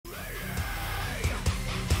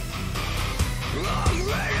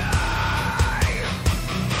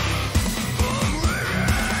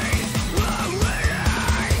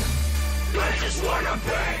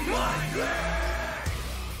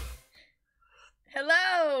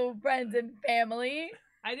Hello, friends and family.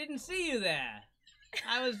 I didn't see you there.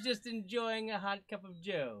 I was just enjoying a hot cup of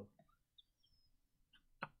Joe.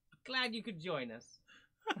 Glad you could join us.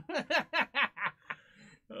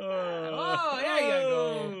 Oh, there you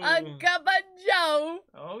go. A cup of Joe.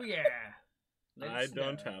 Oh, yeah. I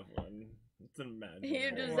don't have one. It's an imaginary.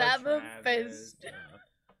 You just Poor have a Travis. fist.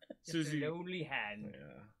 Just a Suzi. lonely hand. Yeah.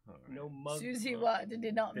 All right. No mug. Susie, what?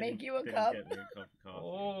 Did not make you a Didn't cup? get me a cup of coffee.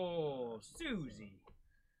 Oh, Susie.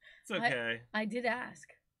 It's okay. I did ask.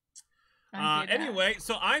 Anyway,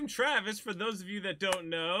 so I'm Travis, for those of you that don't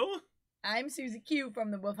know. I'm Susie Q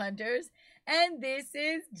from the Wolf HunterZ, and this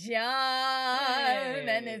is John Hey.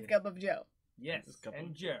 and his cup of Joe. Yes, This cup and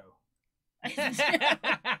of- Joe.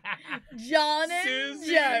 John and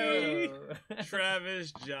Susie. Joe.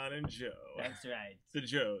 Travis, John, and Joe. That's right. The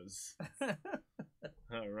Joes.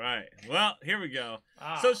 All right. Well, here we go.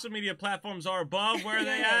 Ah. Social media platforms are above. Where are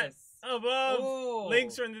they at? Yes. Above. Oh.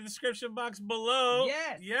 Links are in the description box below.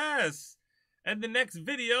 Yes. Yes. And the next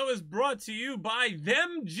video is brought to you by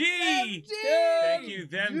Them G. Thank you,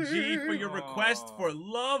 Them G, for your request for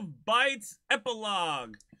Lovebites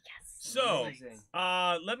Epilogue. Yes. So, Amazing.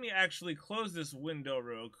 let me actually close this window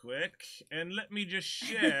real quick, and let me just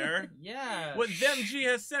share Yeah. what Them G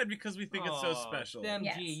has said, because we think it's so Aw, special. Them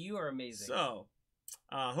Yes. G, you are amazing. So,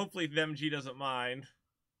 hopefully Them G doesn't mind.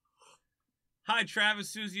 Hi, Travis,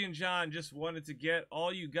 Susie, and John. Just wanted to get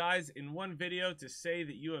all you guys in one video to say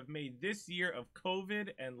that you have made this year of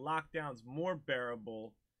COVID and lockdowns more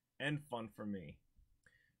bearable and fun for me.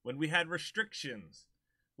 When we had restrictions,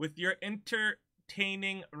 with your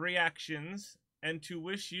entertaining reactions, and to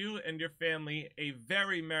wish you and your family a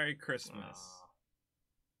very Merry Christmas. Aw.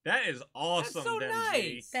 That is awesome, That's so Them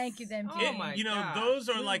G. nice. Thank you, Them G. Oh my You know, gosh. those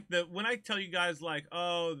are like when I tell you guys, like,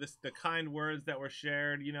 oh, the kind words that were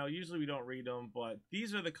shared, you know, usually we don't read them, but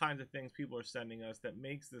these are the kinds of things people are sending us that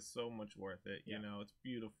makes this so much worth it. You know, it's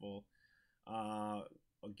beautiful.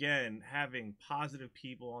 Again, having positive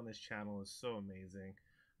people on this channel is so amazing.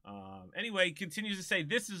 Anyway, he continues to say,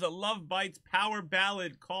 this is a Lovebites power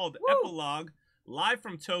ballad called Epilogue, live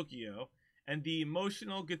from Tokyo. And the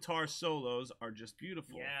emotional guitar solos are just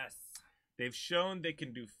beautiful. Yes. They've shown they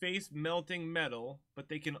can do face-melting metal, but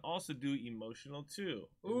they can also do emotional too.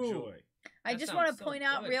 Ooh. Enjoy. I That just want sounds to so point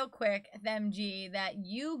out good. real quick, Them G, that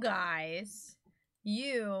you guys,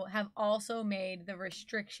 you have also made the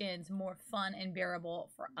restrictions more fun and bearable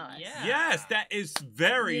for us. Yeah. Yes, that is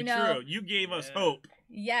very You know- true. You gave us Yeah. hope.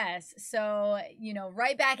 Yes, so, you know,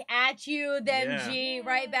 right back at you, Them Yeah. G,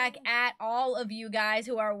 right back at all of you guys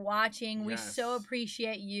who are watching. We so Yes.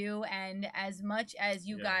 appreciate you, and as much as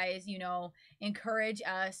you Yeah. guys, you know, encourage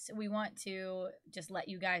us, we want to just let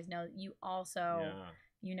you guys know that you also, Yeah.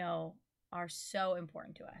 you know, are so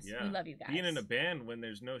important to us. Yeah. We love you guys. Being in a band when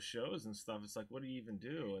there's no shows and stuff, it's like, what do you even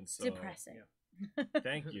do? And so, Depressing.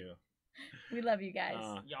 thank you. We love you guys.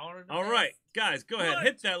 Y'all are the All right, guys, go ahead. What?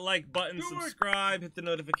 Hit that like button, Do it. subscribe, hit the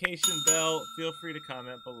notification bell. Feel free to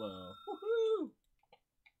comment below. Woohoo!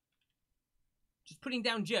 Just putting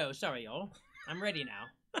down Joe. Sorry, y'all. I'm ready now.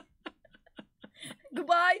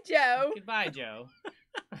 Goodbye, Joe. Goodbye, Joe.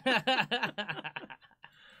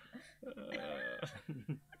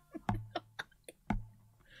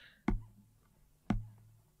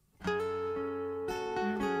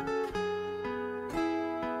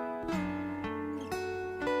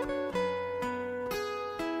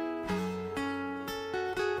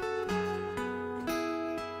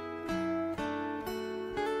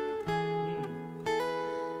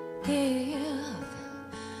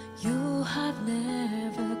 If you have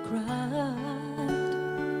never cried,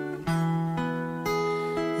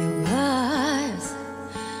 your eyes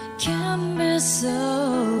can be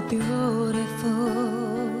so beautiful.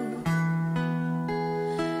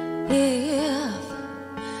 If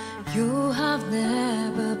you have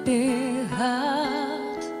never been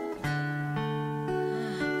hurt,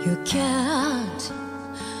 you can't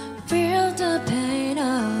feel the pain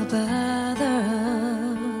of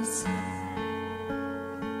others.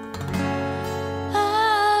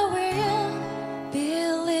 I will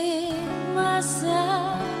believe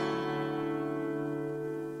myself.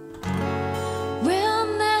 Will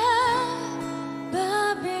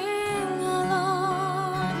never be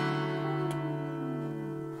alone.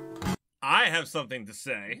 I have something to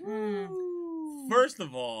say. First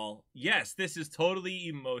of all, yes, this is totally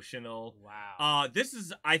emotional. Wow. This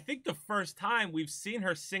is, I think, the first time we've seen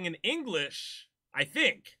her sing in English. I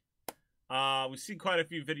think. We've seen quite a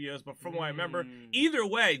few videos, but from what I remember, either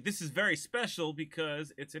way, this is very special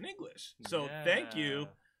because it's in English. So thank you,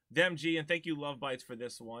 Them G, and thank you, Lovebites, for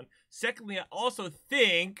this one. Secondly, I also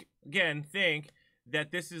think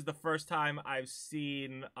that this is the first time I've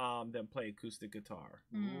seen them play acoustic guitar.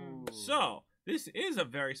 Mm. So this is a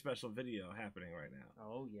very special video happening right now.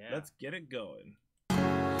 Oh yeah. Let's get it going.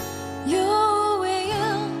 You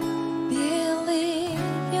will believe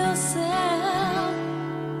yourself.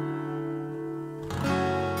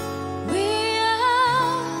 We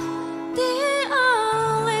are the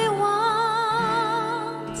only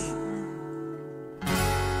ones.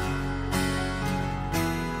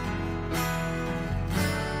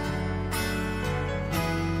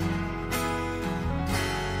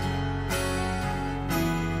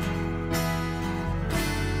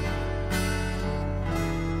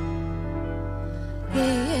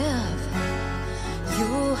 If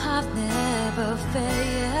you have never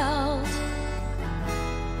failed,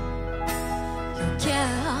 you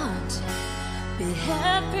can't be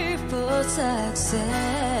happy for success.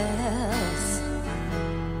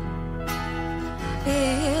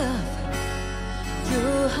 If you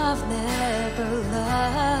have never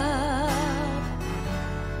loved,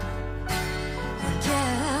 you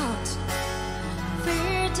can't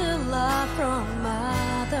fear the love from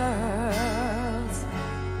others.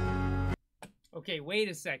 Okay, wait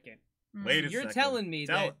a second. Wait a You're second. telling me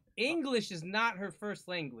Tell that it. English is not her first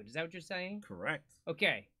language. Is that what you're saying? Correct.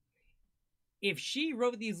 Okay. If she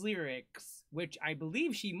wrote these lyrics, which I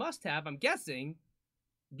believe she must have, I'm guessing,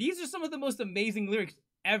 these are some of the most amazing lyrics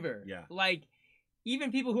ever. Yeah. Like,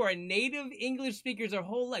 even people who are native English speakers their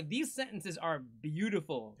whole life, these sentences are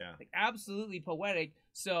beautiful. Yeah. Like, absolutely poetic.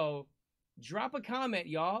 So, drop a comment,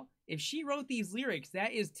 y'all. If she wrote these lyrics,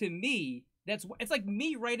 that is, to me, it's like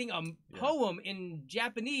me writing a poem in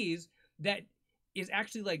Japanese that is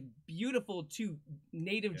actually like beautiful to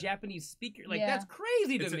native Japanese speakers. Like that's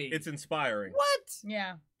crazy to me. It's inspiring. What?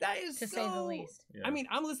 Yeah, That is to say the least. Yeah. I mean,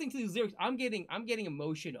 I'm listening to these lyrics. I'm getting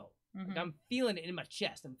emotional. Mhm. Like, I'm feeling it in my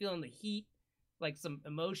chest. I'm feeling the heat, like some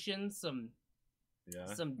emotions, some tear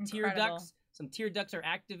Incredible. ducts. Some tear ducts are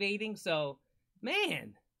activating. So,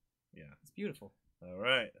 man, it's beautiful. All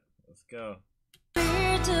right, let's go.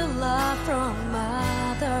 Fear the love from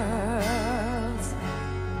others.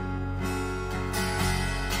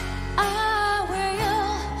 I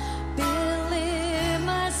will believe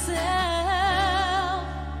myself.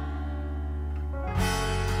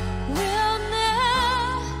 Will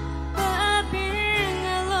never be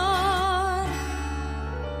alone.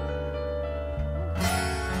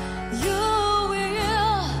 You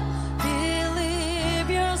will believe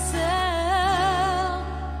yourself.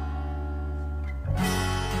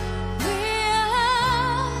 We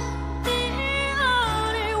are the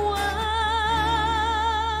only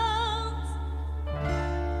ones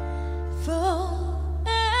forever.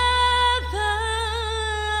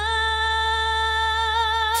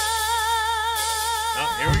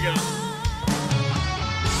 Oh, here we go.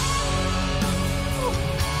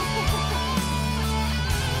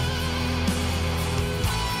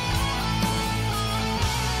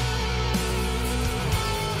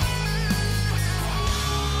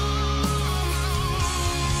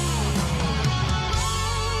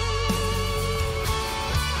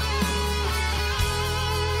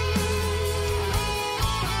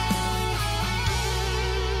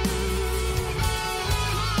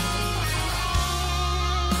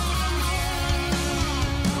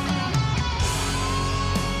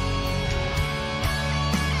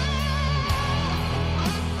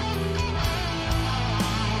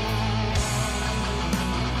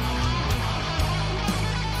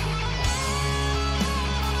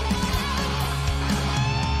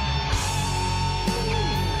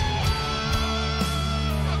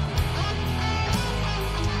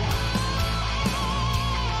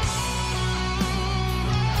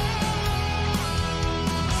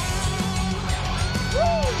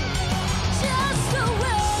 Just the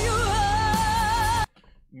way you are.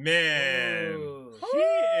 Man, Ooh. she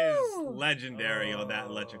is Woo! legendary on that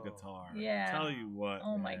electric guitar. Yeah. Tell you what.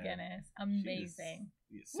 Oh my man. goodness, She is amazing!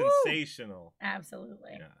 sensational.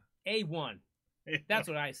 Absolutely. Yeah. A1. That's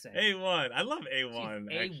what I say. A1. I love She's A1.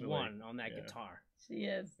 A1 actually. on that Yeah. guitar. She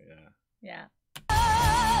is. Yeah. Yeah.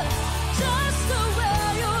 Just the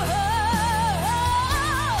way you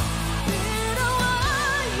are. Be the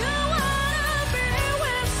one you wanna be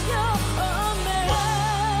with your own man.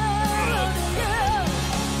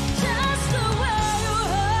 Just the way you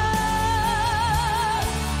are.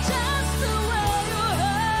 Just the way you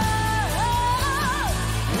are.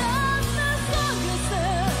 Nothing's gonna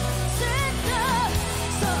sing the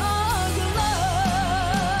song you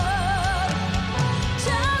love.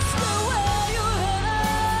 Just the way you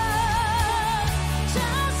are.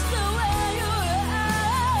 Just the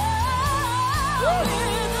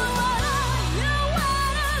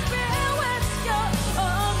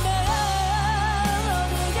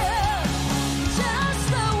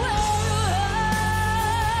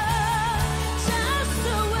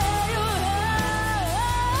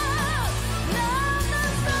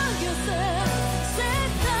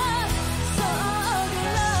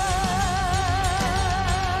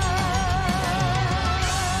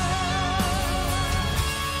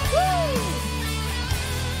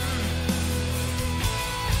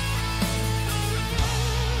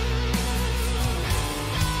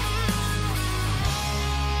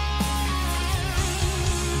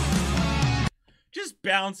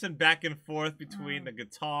bouncing back and forth between the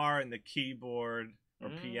guitar and the keyboard or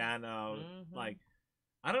piano. Like,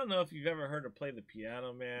 I don't know if you've ever heard her play the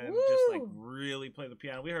piano, man. Woo! Just like really play the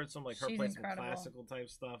piano. We heard some like her She's play incredible. some classical type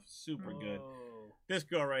stuff. Super good. Whoa. This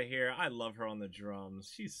girl right here, I love her on the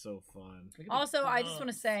drums. She's so fun. Also, I just want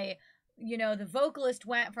to say, you know, the vocalist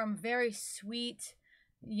went from very sweet,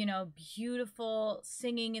 you know, beautiful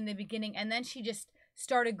singing in the beginning, and then she just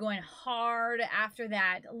started going hard after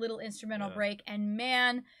that little instrumental break. And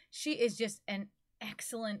man, she is just an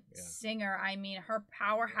excellent singer. I mean, her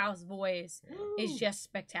powerhouse voice is just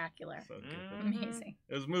spectacular. So good. Amazing.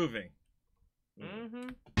 It was moving.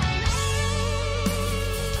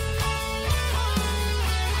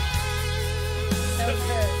 So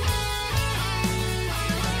good.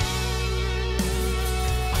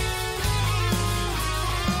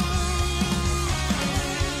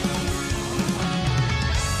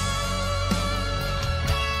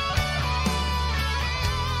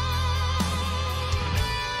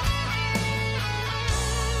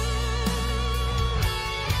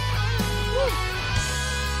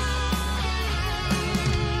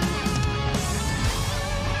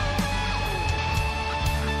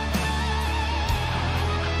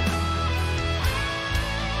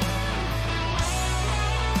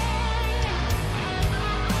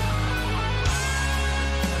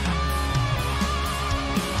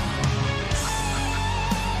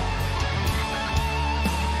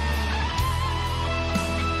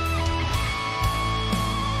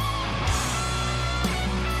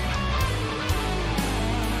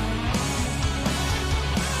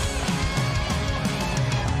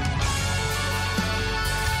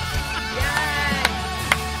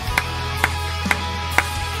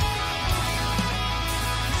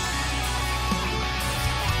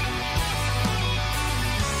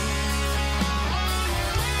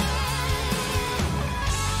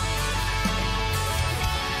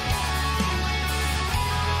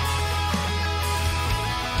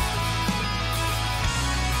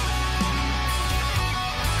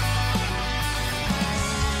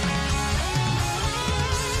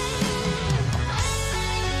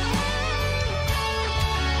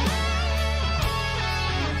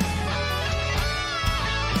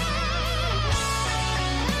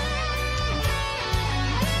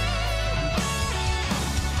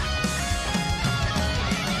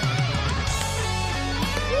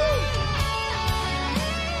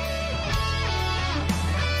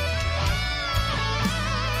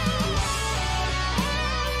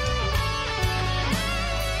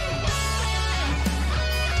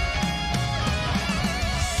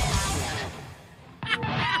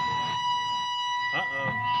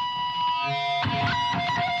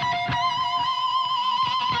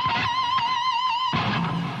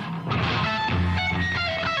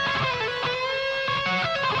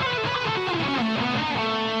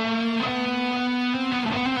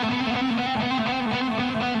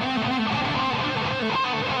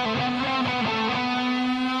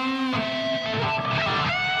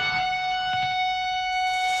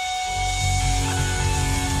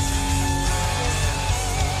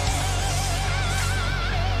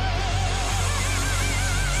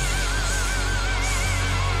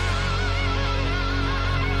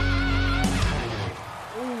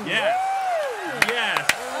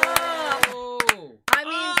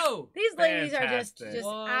 Just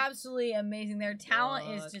What? absolutely amazing. Their talent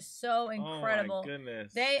is What? just so incredible. Oh my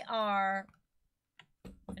goodness. They are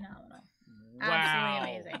phenomenal. Wow.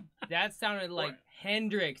 Absolutely amazing. That sounded like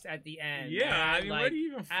Hendrix at the end. Yeah, man. I mean, where Like, do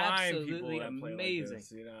you even find people absolutely that play amazing. like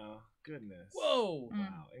this? You know, goodness. Whoa.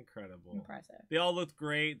 Wow, incredible. Impressive. They all looked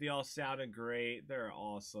great. They all sounded great. They're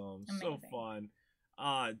awesome. So Amazing. fun.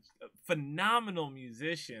 Phenomenal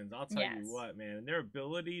musicians. I'll tell Yes. you what, man. And their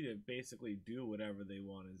ability to basically do whatever they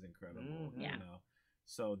want is incredible. Mhm. Yeah. You know.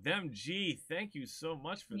 So them G, thank you so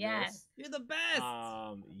much for Yes. this. You're the best.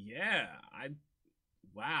 Yeah.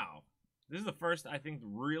 Wow. This is the first, I think,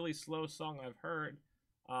 really slow song I've heard.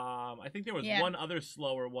 I think there was one other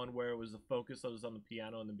slower one where it was the focus was on the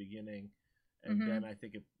piano in the beginning, and then I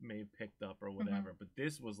think it may have picked up or whatever. But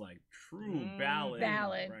this was like true ballad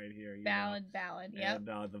right here. You know? Ballad. Yep. And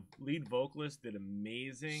the lead vocalist did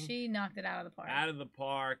amazing. She knocked it out of the park. Out of the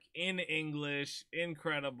park in English,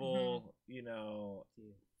 incredible. You know,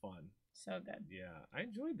 fun. So good. Yeah, I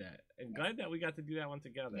enjoyed that, and glad that we got to do that one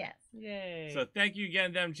together. Yes. Yay. So thank you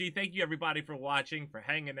again, MG. Thank you everybody for watching, for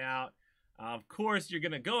hanging out. Of course, you're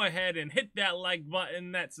gonna go ahead and hit that like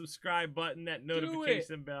button, that subscribe button, that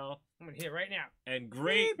notification bell, I'm going to hit it right now. and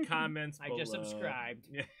great comments I just below. subscribed.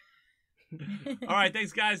 Yeah. All right,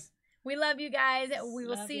 thanks, guys. We love you guys. We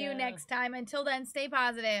will Love see you ya. next time. Until then, stay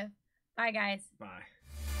positive. Bye, guys. Bye.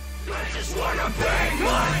 just wanna break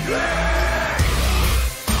my feet.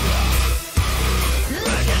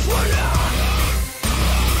 I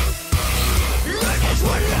just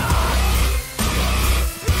wanna